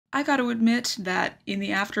I gotta admit that in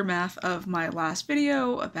the aftermath of my last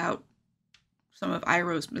video about some of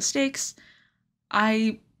Iroh's mistakes,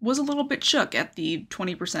 I was a little bit shook at the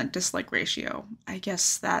 20% dislike ratio. I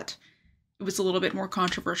guess that it was a little bit more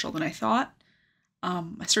controversial than I thought.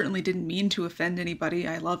 I certainly didn't mean to offend anybody.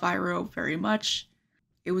 I love Iroh very much.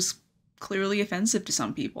 It was clearly offensive to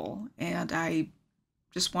some people, and I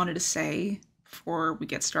just wanted to say, before we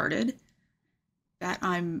get started, that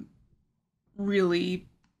I'm really,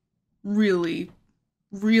 really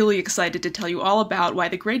excited to tell you all about why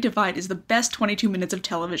The Great Divide is the best 22 minutes of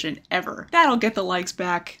television ever. That'll get the likes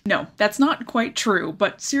back. No, that's not quite true,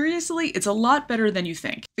 but seriously, it's a lot better than you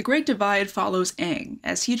think. The Great Divide follows Aang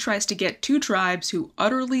as he tries to get two tribes who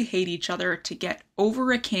utterly hate each other to get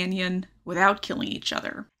over a canyon without killing each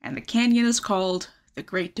other. And the canyon is called The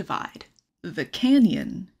Great Divide. The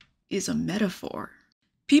canyon is a metaphor.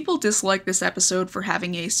 People dislike this episode for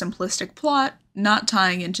having a simplistic plot, not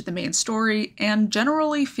tying into the main story, and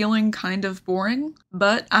generally feeling kind of boring,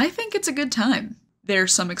 but I think it's a good time.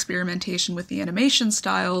 There's some experimentation with the animation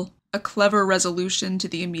style, a clever resolution to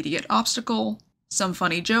the immediate obstacle, some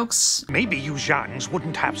funny jokes. Maybe you Zhangs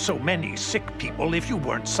wouldn't have so many sick people if you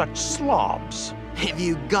weren't such slobs. If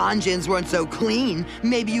you Ganjins weren't so clean,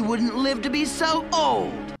 maybe you wouldn't live to be so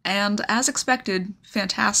old. And, as expected,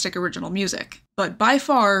 fantastic original music. But by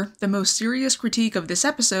far, the most serious critique of this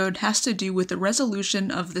episode has to do with the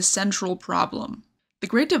resolution of the central problem. The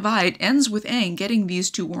Great Divide ends with Aang getting these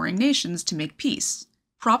two warring nations to make peace,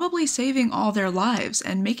 probably saving all their lives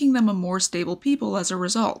and making them a more stable people as a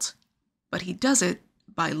result. But he does it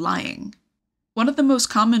by lying. One of the most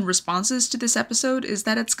common responses to this episode is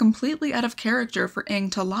that it's completely out of character for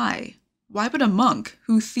Aang to lie. Why would a monk,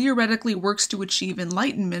 who theoretically works to achieve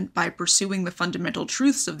enlightenment by pursuing the fundamental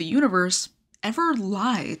truths of the universe, ever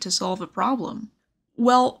lie to solve a problem?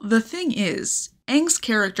 Well, the thing is, Aang's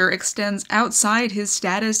character extends outside his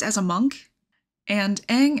status as a monk, and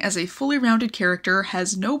Aang as a fully rounded character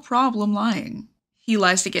has no problem lying. He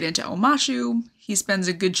lies to get into Omashu, he spends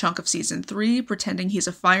a good chunk of Season 3 pretending he's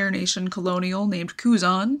a Fire Nation colonial named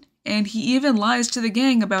Kuzan, and he even lies to the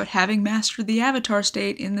gang about having mastered the Avatar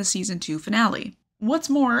state in the Season 2 finale. What's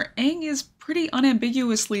more, Aang is pretty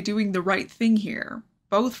unambiguously doing the right thing here,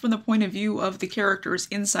 both from the point of view of the characters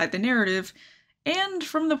inside the narrative, and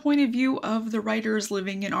from the point of view of the writers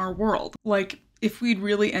living in our world. Like, if we'd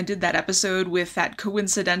really ended that episode with that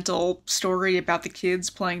coincidental story about the kids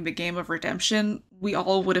playing the game of redemption, we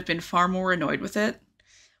all would have been far more annoyed with it.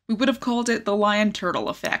 We would have called it the lion turtle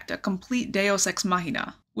effect, a complete deus ex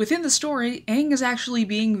machina. Within the story, Aang is actually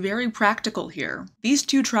being very practical here. These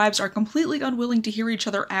two tribes are completely unwilling to hear each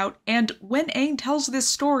other out, and when Aang tells this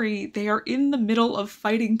story, they are in the middle of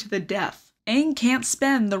fighting to the death. Aang can't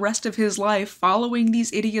spend the rest of his life following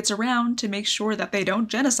these idiots around to make sure that they don't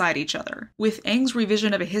genocide each other. With Aang's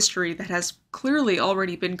revision of a history that has clearly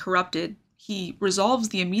already been corrupted, he resolves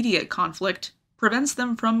the immediate conflict, prevents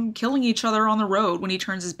them from killing each other on the road when he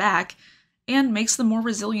turns his back, and makes them more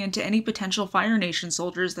resilient to any potential Fire Nation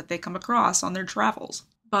soldiers that they come across on their travels.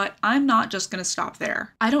 But I'm not just gonna stop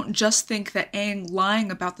there. I don't just think that Aang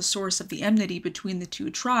lying about the source of the enmity between the two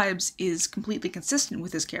tribes is completely consistent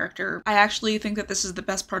with his character. I actually think that this is the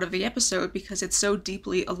best part of the episode because it's so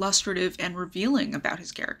deeply illustrative and revealing about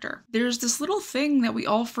his character. There's this little thing that we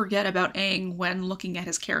all forget about Aang when looking at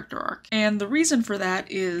his character arc, and the reason for that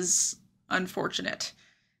is unfortunate.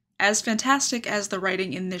 As fantastic as the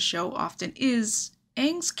writing in this show often is,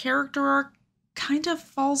 Aang's character arc kind of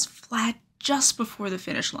falls flat just before the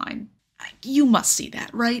finish line. You must see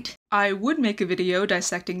that, right? I would make a video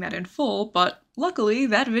dissecting that in full, but luckily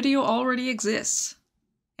that video already exists.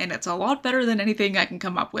 And it's a lot better than anything I can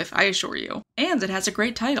come up with, I assure you. And it has a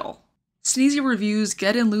great title. Sneezy Reviews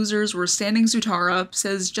Get In Losers Were Standing Zutara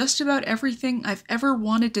says just about everything I've ever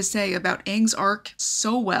wanted to say about Aang's arc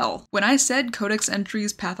so well. When I said Codex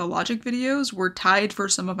Entry's Pathologic videos were tied for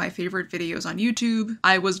some of my favorite videos on YouTube,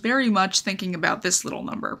 I was very much thinking about this little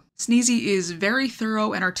number. Sneezy is very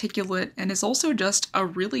thorough and articulate, and is also just a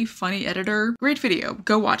really funny editor. Great video,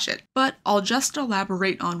 go watch it. But I'll just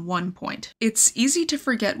elaborate on one point. It's easy to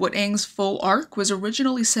forget what Aang's full arc was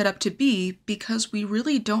originally set up to be because we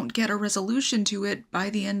really don't get a resolution to it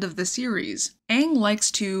by the end of the series. Aang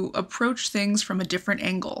likes to approach things from a different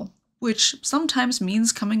angle, which sometimes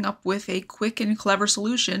means coming up with a quick and clever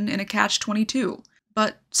solution in a catch-22.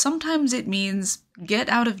 But sometimes it means get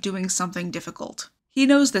out of doing something difficult. He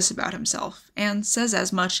knows this about himself, and says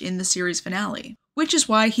as much in the series finale, which is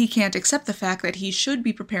why he can't accept the fact that he should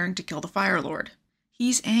be preparing to kill the Fire Lord.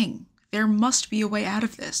 He's Aang. There must be a way out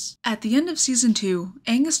of this. At the end of Season 2,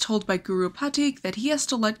 Aang is told by Guru Patik that he has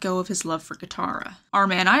to let go of his love for Katara. Our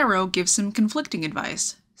man Iroh gives him conflicting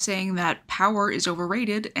advice, saying that power is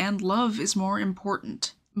overrated and love is more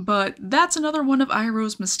important. But that's another one of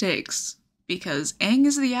Iroh's mistakes, because Aang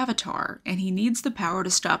is the Avatar, and he needs the power to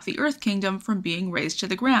stop the Earth Kingdom from being razed to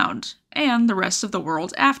the ground, and the rest of the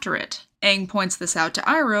world after it. Aang points this out to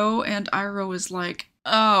Iroh, and Iroh is like,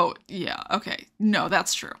 oh, yeah, okay, no,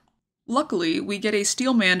 that's true. Luckily, we get a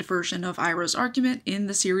steel-manned version of Iroh's argument in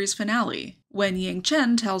the series finale, when Yang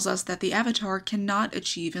Chen tells us that the Avatar cannot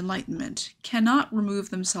achieve enlightenment, cannot remove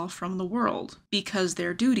themselves from the world, because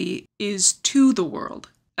their duty is to the world.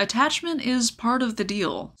 Attachment is part of the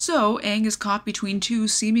deal, so Aang is caught between two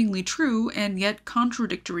seemingly true and yet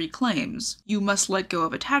contradictory claims. You must let go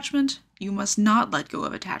of attachment, you must not let go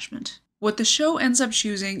of attachment. What the show ends up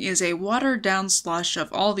choosing is a watered-down slush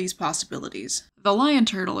of all these possibilities. The lion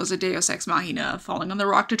turtle is a deus ex machina, falling on the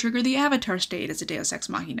rock to trigger the Avatar state is a deus ex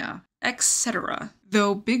machina, etc.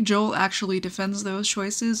 Though Big Joel actually defends those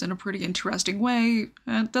choices in a pretty interesting way,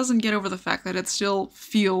 it doesn't get over the fact that it still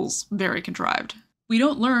feels very contrived. We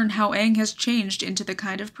don't learn how Aang has changed into the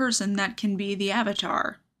kind of person that can be the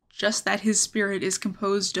Avatar, just that his spirit is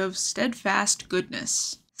composed of steadfast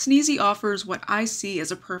goodness. Sneezy offers what I see as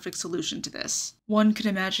a perfect solution to this. One could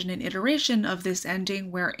imagine an iteration of this ending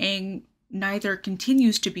where Aang neither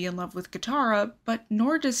continues to be in love with Katara, but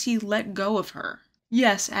nor does he let go of her.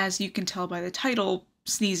 Yes, as you can tell by the title,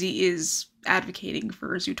 Sneezy is advocating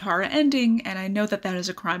for a Zutara ending, and I know that that is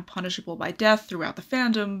a crime punishable by death throughout the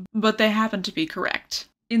fandom, but they happen to be correct.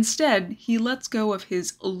 Instead, he lets go of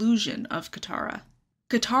his illusion of Katara.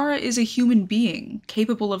 Katara is a human being,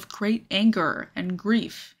 capable of great anger and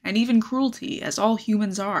grief, and even cruelty, as all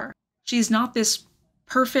humans are. She's not this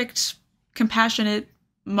perfect, compassionate,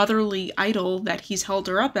 motherly idol that he's held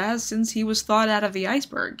her up as since he was thawed out of the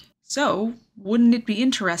iceberg. So, wouldn't it be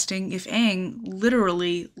interesting if Aang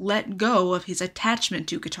literally let go of his attachment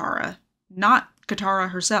to Katara, not Katara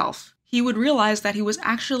herself? He would realize that he was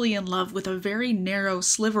actually in love with a very narrow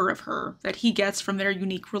sliver of her that he gets from their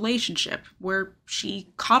unique relationship, where she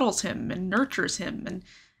coddles him and nurtures him and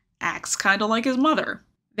acts kinda like his mother.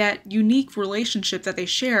 That unique relationship that they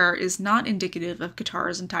share is not indicative of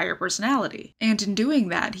Katara's entire personality. And in doing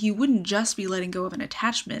that, he wouldn't just be letting go of an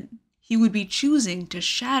attachment, he would be choosing to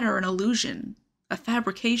shatter an illusion, a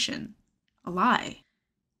fabrication, a lie.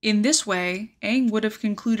 In this way, Aang would have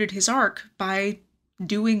concluded his arc by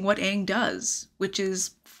doing what Aang does, which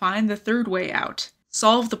is find the third way out,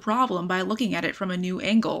 solve the problem by looking at it from a new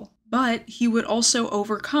angle. But he would also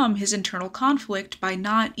overcome his internal conflict by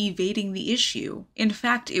not evading the issue. In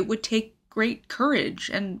fact, it would take great courage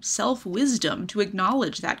and self-wisdom to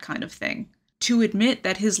acknowledge that kind of thing, to admit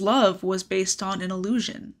that his love was based on an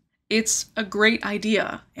illusion. It's a great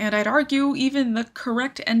idea, and I'd argue even the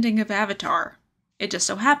correct ending of Avatar. It just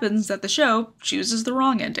so happens that the show chooses the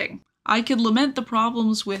wrong ending. I could lament the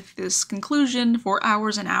problems with this conclusion for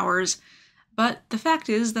hours and hours, but the fact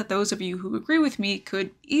is that those of you who agree with me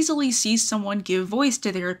could easily see someone give voice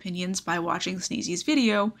to their opinions by watching Sneezy's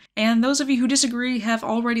video, and those of you who disagree have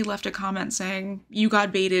already left a comment saying, "You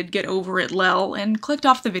got baited, get over it, lel," and clicked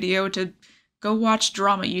off the video to go watch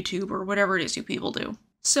drama YouTube or whatever it is you people do.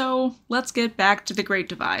 So, let's get back to The Great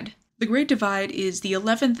Divide. The Great Divide is the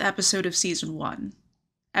 11th episode of Season 1.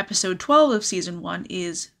 Episode 12 of Season 1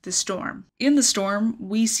 is The Storm. In The Storm,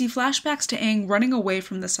 we see flashbacks to Aang running away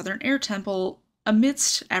from the Southern Air Temple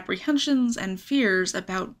amidst apprehensions and fears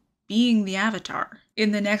about being the Avatar.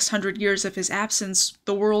 In the next 100 years of his absence,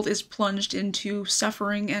 the world is plunged into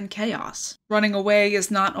suffering and chaos. Running away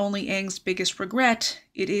is not only Aang's biggest regret,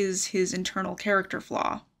 it is his internal character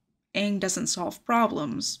flaw. Aang doesn't solve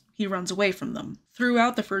problems, he runs away from them.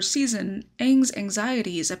 Throughout the first season, Aang's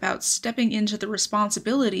anxieties about stepping into the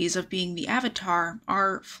responsibilities of being the Avatar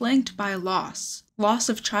are flanked by loss. Loss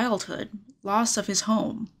of childhood, loss of his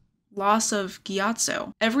home, loss of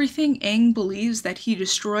Gyatso. Everything Aang believes that he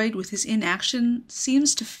destroyed with his inaction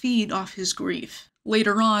seems to feed off his grief.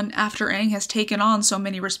 Later on, after Aang has taken on so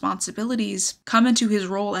many responsibilities, come into his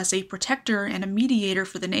role as a protector and a mediator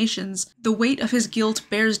for the nations, the weight of his guilt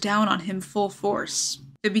bears down on him full force.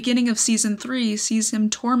 The beginning of Season 3 sees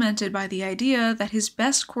him tormented by the idea that his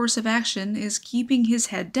best course of action is keeping his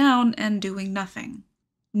head down and doing nothing.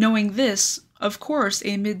 Knowing this, of course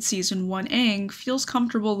a mid-Season 1 Aang feels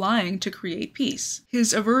comfortable lying to create peace.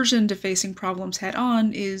 His aversion to facing problems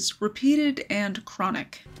head-on is repeated and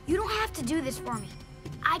chronic. You don't have to do this for me.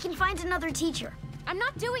 I can find another teacher. I'm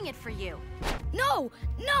not doing it for you.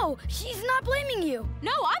 No, she's not blaming you.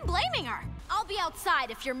 No, I'm blaming her. I'll be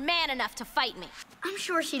outside if you're man enough to fight me. I'm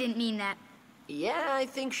sure she didn't mean that. Yeah, I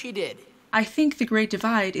think she did. I think the Great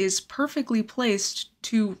Divide is perfectly placed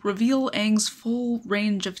to reveal Aang's full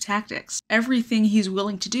range of tactics, everything he's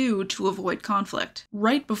willing to do to avoid conflict,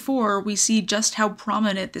 right before we see just how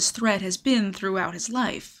prominent this threat has been throughout his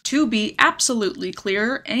life. To be absolutely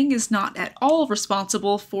clear, Aang is not at all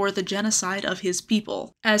responsible for the genocide of his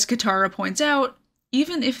people. As Katara points out,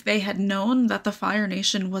 even if they had known that the Fire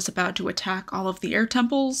Nation was about to attack all of the air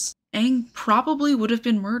temples, Aang probably would have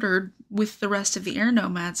been murdered with the rest of the air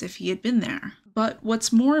nomads if he had been there. But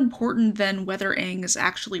what's more important than whether Aang is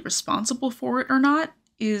actually responsible for it or not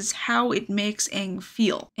is how it makes Aang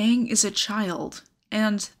feel. Aang is a child,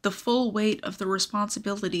 and the full weight of the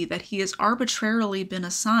responsibility that he has arbitrarily been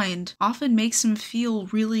assigned often makes him feel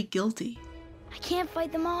really guilty. I can't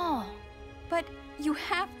fight them all. But you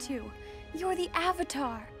have to. You're the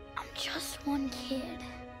Avatar. I'm just one kid.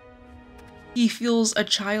 He feels a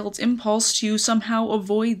child's impulse to somehow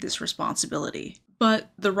avoid this responsibility.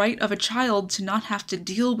 But the right of a child to not have to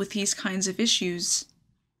deal with these kinds of issues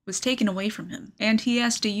was taken away from him, and he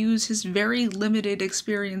has to use his very limited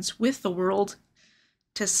experience with the world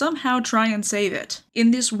to somehow try and save it.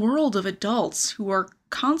 In this world of adults who are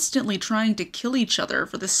constantly trying to kill each other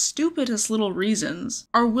for the stupidest little reasons,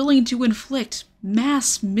 are willing to inflict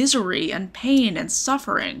mass misery and pain and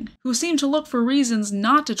suffering, who seem to look for reasons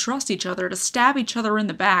not to trust each other, to stab each other in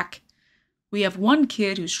the back, we have one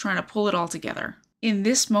kid who's trying to pull it all together. In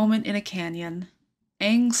this moment in a canyon,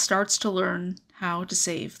 Aang starts to learn how to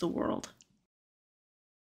save the world.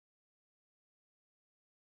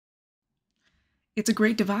 It's a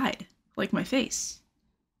great divide, like my face.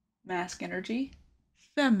 Mask energy,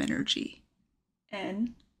 fem energy.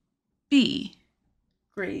 NB.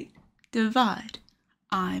 Great divide.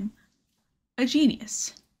 I'm a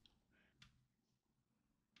genius.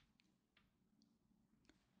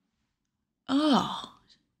 Oh,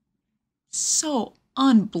 so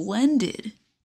unblended.